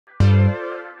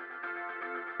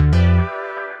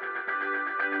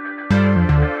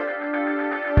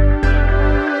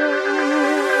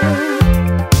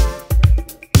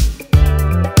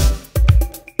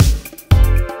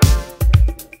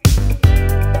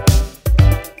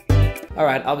All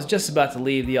right, I was just about to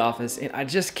leave the office and I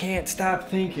just can't stop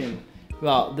thinking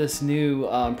about this new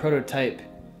prototype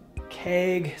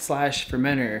keg slash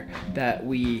fermenter that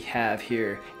we have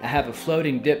here. I have a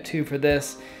floating dip tube for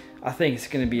this. I think it's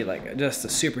gonna be like just a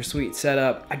super sweet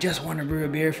setup. I just want to brew a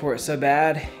beer for it so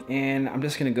bad, and I'm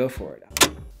just gonna go for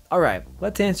it. All right,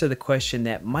 let's answer the question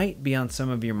that might be on some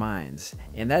of your minds,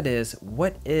 and that is,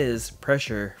 what is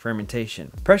pressure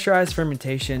fermentation? Pressurized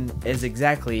fermentation is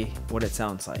exactly what it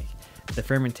sounds like. The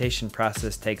fermentation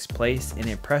process takes place in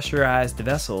a pressurized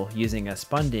vessel using a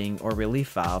spunding or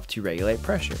relief valve to regulate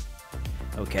pressure.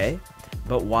 Okay,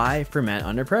 but why ferment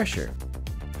under pressure?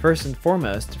 First and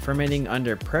foremost, fermenting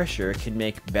under pressure can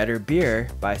make better beer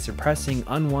by suppressing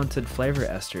unwanted flavor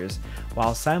esters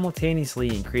while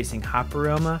simultaneously increasing hop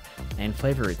aroma and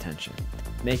flavor retention,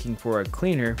 making for a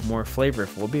cleaner, more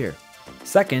flavorful beer.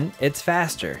 Second, it's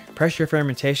faster. Pressure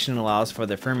fermentation allows for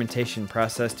the fermentation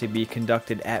process to be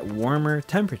conducted at warmer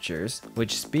temperatures,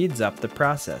 which speeds up the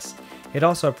process. It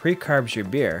also pre-carbs your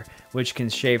beer, which can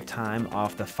shave time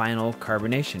off the final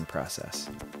carbonation process.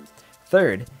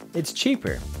 Third, it's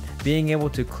cheaper. Being able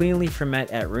to cleanly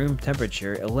ferment at room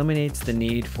temperature eliminates the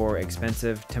need for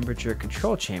expensive temperature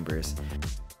control chambers.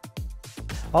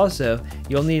 Also,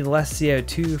 you'll need less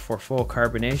CO2 for full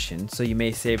carbonation, so you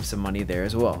may save some money there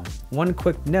as well. One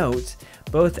quick note,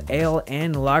 both ale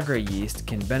and lager yeast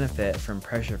can benefit from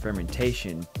pressure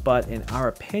fermentation, but in our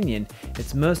opinion,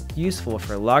 it's most useful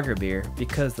for lager beer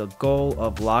because the goal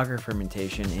of lager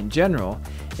fermentation in general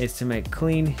is to make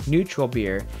clean, neutral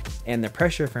beer, and the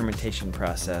pressure fermentation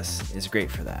process is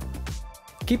great for that.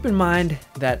 Keep in mind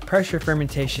that pressure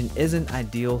fermentation isn't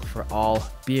ideal for all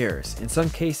beers. In some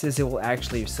cases, it will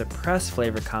actually suppress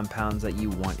flavor compounds that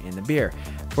you want in the beer.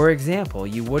 For example,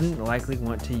 you wouldn't likely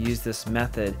want to use this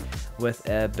method with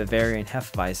a Bavarian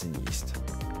Hefeweizen yeast.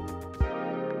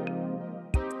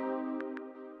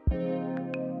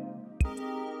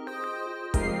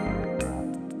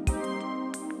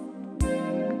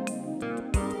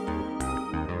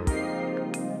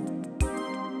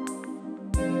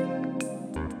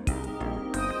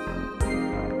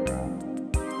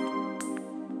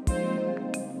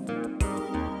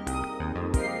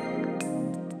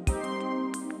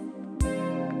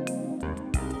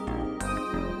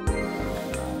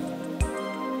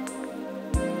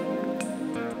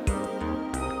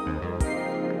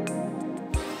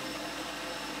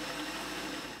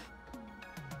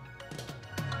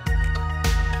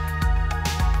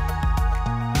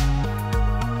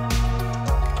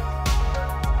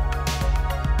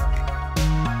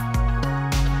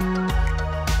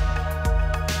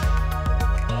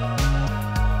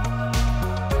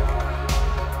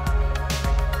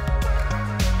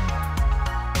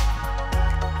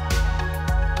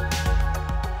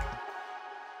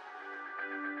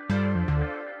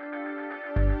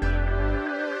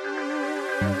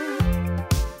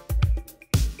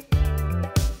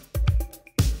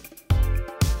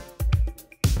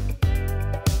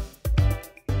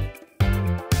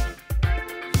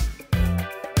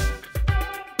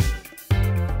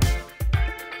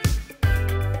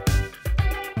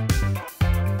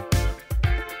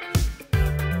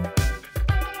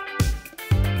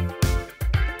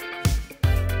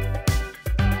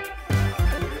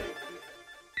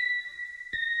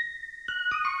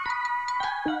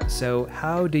 So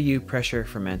how do you pressure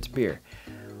ferment beer?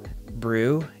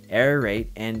 Brew, aerate,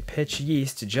 and pitch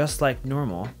yeast just like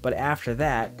normal, but after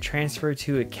that, transfer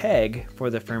to a keg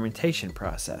for the fermentation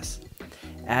process.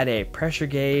 Add a pressure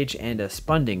gauge and a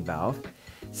spunding valve.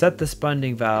 Set the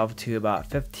spunding valve to about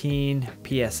 15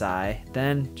 psi,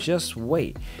 then just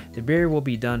wait. The beer will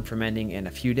be done fermenting in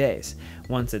a few days.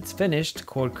 Once it's finished,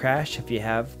 cold crash if you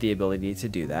have the ability to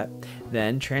do that.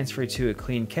 Then transfer to a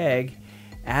clean keg,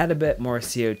 add a bit more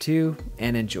CO2,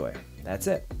 and enjoy. That's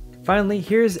it. Finally,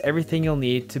 here's everything you'll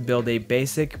need to build a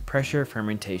basic pressure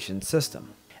fermentation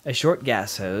system. A short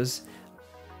gas hose,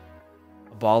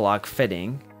 a ball lock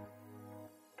fitting,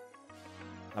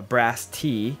 a brass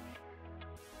T,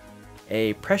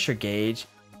 a pressure gauge,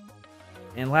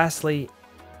 and lastly,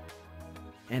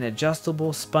 an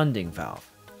adjustable spunding valve.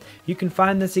 You can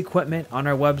find this equipment on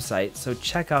our website, so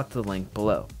check out the link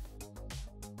below.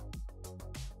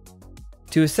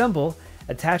 To assemble,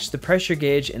 attach the pressure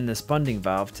gauge and the spunding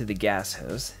valve to the gas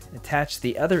hose, attach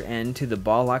the other end to the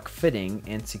ball lock fitting,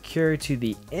 and secure to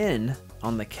the N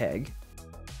on the keg.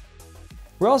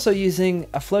 We're also using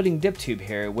a floating dip tube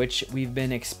here, which we've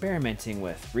been experimenting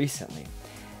with recently.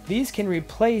 These can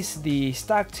replace the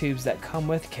stock tubes that come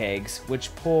with kegs,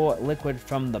 which pull liquid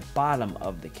from the bottom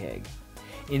of the keg.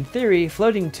 In theory,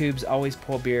 floating tubes always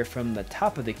pull beer from the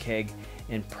top of the keg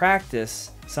In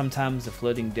practice, sometimes the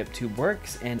floating dip tube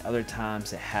works and other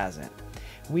times it hasn't.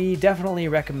 We definitely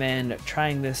recommend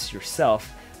trying this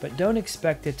yourself, but don't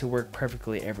expect it to work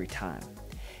perfectly every time.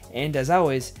 And as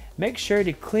always, make sure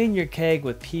to clean your keg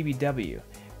with PBW.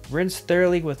 Rinse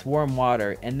thoroughly with warm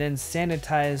water and then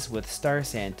sanitize with Star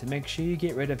San to make sure you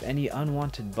get rid of any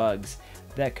unwanted bugs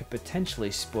that could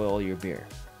potentially spoil your beer.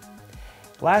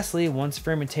 Lastly, once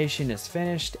fermentation is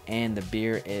finished and the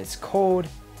beer is cold,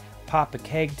 pop a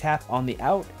keg tap on the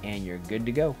out and you're good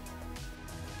to go.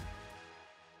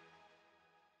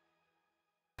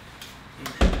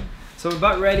 So we're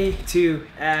about ready to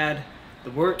add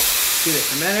the wort to the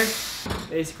fermenter.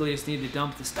 Basically just need to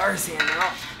dump the Star San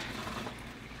out.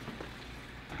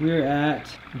 We're at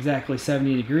exactly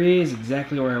 70 degrees,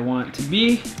 exactly where I want it to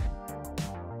be.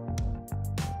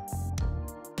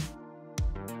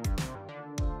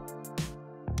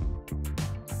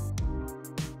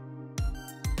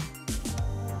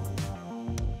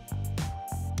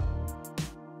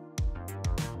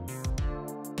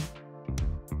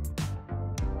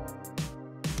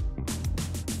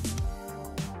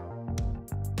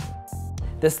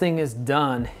 This thing is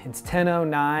done. It's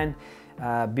 10:09.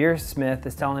 Beersmith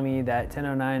is telling me that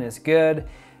 10:09 is good.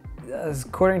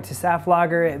 According to Staff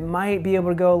Lager, it might be able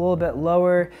to go a little bit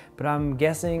lower, but I'm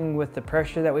guessing with the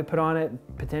pressure that we put on it,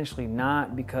 potentially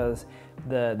not, because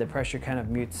the pressure kind of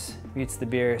mutes the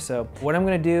beer. So what I'm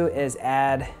gonna do is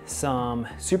add some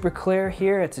Super Clear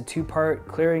here. It's a 2-part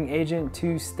clearing agent,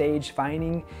 2-stage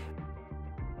fining.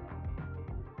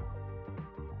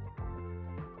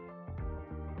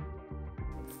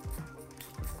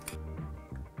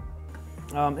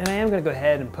 And I am going to go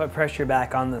ahead and put pressure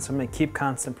back on this. I'm going to keep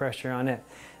constant pressure on it.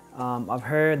 I've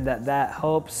heard that that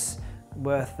helps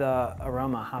with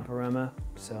aroma, hop aroma.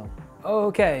 So,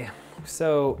 okay.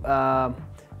 So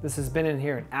this has been in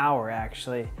here an hour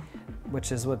actually,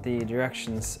 which is what the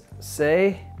directions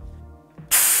say.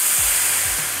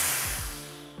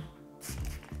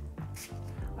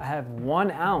 I have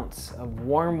 1 ounce of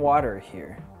warm water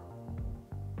here.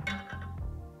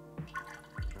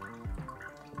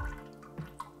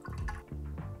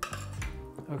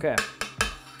 Okay,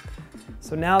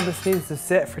 so now this needs to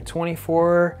sit for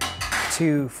 24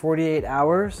 to 48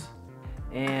 hours,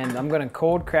 and I'm gonna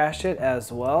cold crash it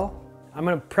as well. I'm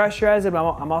gonna pressurize it, but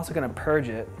I'm also gonna purge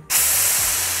it.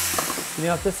 You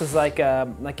know, if this is like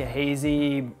a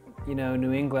hazy, you know,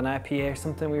 New England IPA or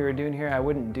something we were doing here, I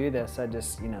wouldn't do this. I'd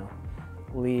just, you know,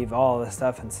 leave all the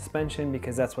stuff in suspension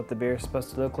because that's what the beer is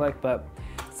supposed to look like. But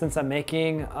since I'm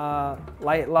making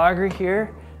light lager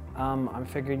here, I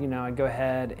figured, you know, I'd go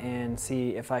ahead and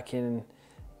see if I can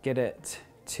get it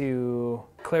to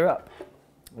clear up.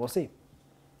 We'll see.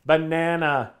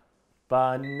 Banana,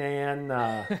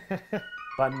 banana,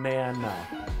 banana.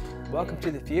 Welcome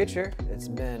to the future. It's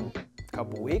been a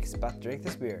couple weeks, about to drink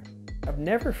this beer. I've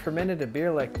never fermented a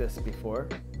beer like this before,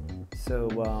 so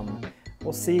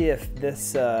we'll see if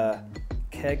this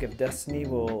keg of destiny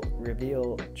will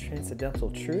reveal transcendental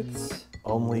truths.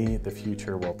 Only the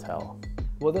future will tell.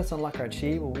 Will this unlock our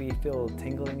chi? Will we feel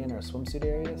tingling in our swimsuit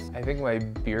areas? I think my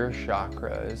beer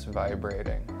chakra is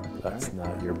vibrating. That's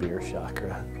not your beer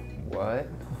chakra. What?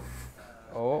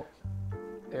 Oh,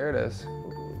 there it is.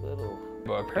 Ooh, little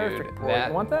Book, perfect. dude. Boy,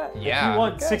 you want that? Yeah. You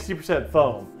want 60%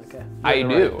 foam. Okay. I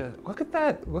do. Right. Look at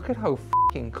that. Look at how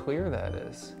fucking clear that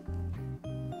is.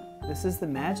 This is the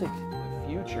magic. The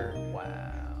future.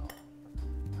 Wow.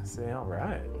 See, all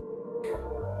right.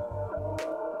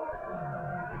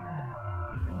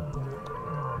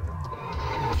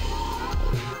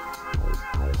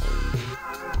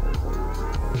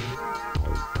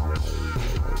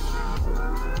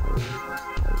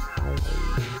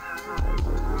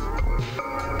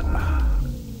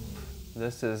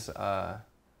 This is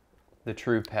the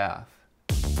true path.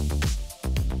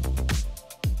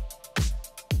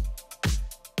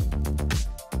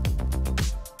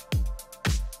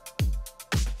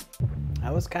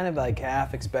 I was kind of like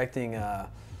half expecting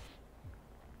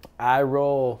eye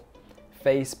roll,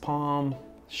 face palm,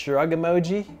 shrug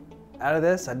emoji out of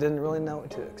this. I didn't really know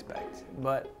what to expect,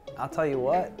 but I'll tell you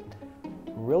what,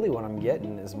 really what I'm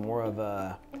getting is more of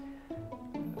a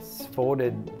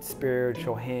folded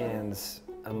spiritual hands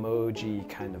emoji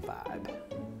kind of vibe.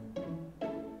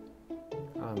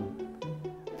 I'm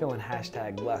feeling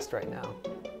hashtag blessed right now.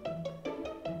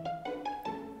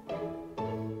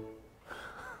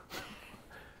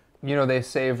 You know, they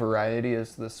say variety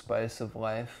is the spice of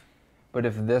life, but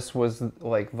if this was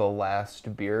like the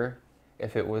last beer,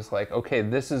 if it was like, okay,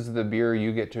 this is the beer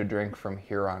you get to drink from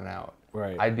here on out,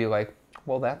 Right. I'd be like,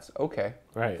 Well, that's okay.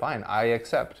 Right. Fine, I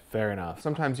accept. Fair enough.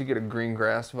 Sometimes you get a green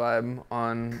grass vibe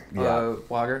on Yeah.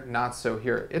 lager. Not so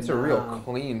here. It's a real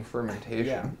clean fermentation.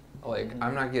 Yeah. Like,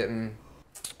 I'm not getting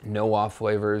no off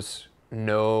flavors,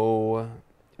 no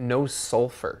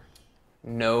sulfur,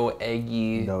 no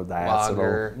eggy No diacetyl.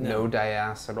 lager, no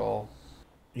diacetyl.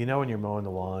 You know when you're mowing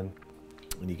the lawn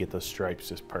and you get those stripes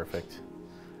just perfect,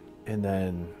 and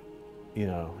then, you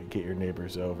know, you get your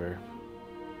neighbors over.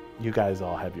 You guys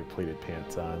all have your pleated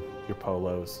pants on, your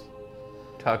polos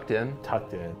Tucked in.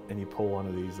 tucked in, and you pull one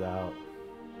of these out.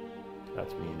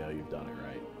 That's when you know you've done it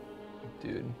right.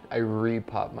 Dude, I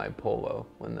re-pop my polo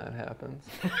when that happens.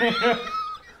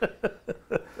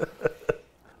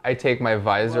 I take my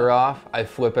visor off, I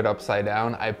flip it upside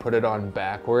down, I put it on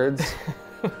backwards,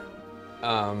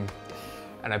 and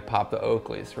I pop the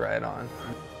Oakleys right on.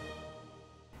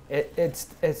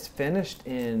 It's finished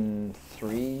in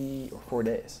 3 or 4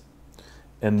 days.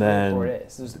 And 3 or then, 4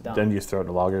 days. It was done. then you just throw it in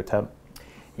a lager temp.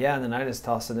 Yeah, and then I just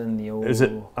toss it in the old. Is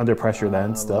it under pressure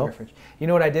then still? lager fridge. You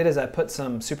know what I did is I put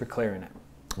some super clear in it.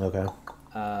 Okay.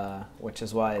 Which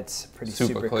is why it's pretty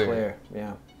Super super clear. clear.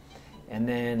 Yeah. And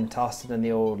then tossed it in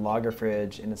the old lager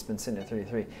fridge, and it's been sitting at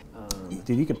 33.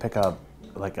 Dude, you could pick up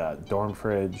like a dorm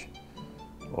fridge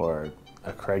or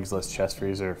a Craigslist chest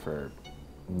freezer for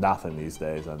nothing these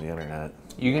days on the internet.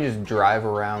 You can just drive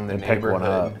around the And pick one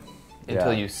neighborhood up.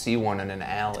 until Yeah. you see one in an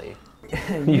alley.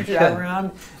 You drive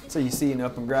around, so you see an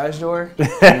open garage door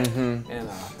and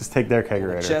Just take their a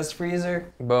kegerator. chest freezer.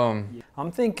 Boom.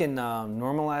 I'm thinking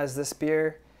normalize this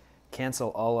beer, cancel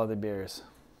all other beers.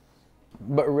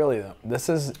 But really though, this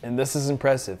is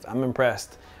impressive. I'm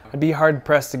impressed. I'd be hard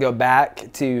pressed to go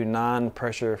back to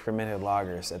non-pressure fermented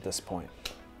lagers at this point.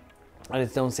 I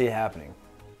just don't see it happening.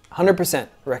 100%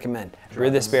 recommend. Brew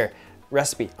this beer.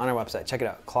 Recipe on our website. Check it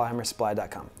out.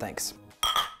 clawhammersupply.com. Thanks.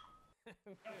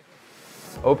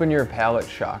 Open your palate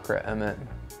chakra, Emmett.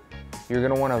 You're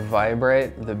gonna wanna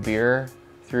vibrate the beer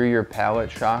through your palate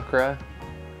chakra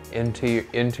into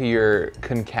your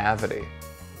concavity.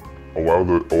 Allow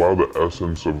the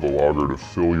essence of the lager to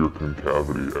fill your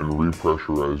concavity and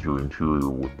repressurize your interior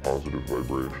with positive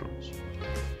vibrations.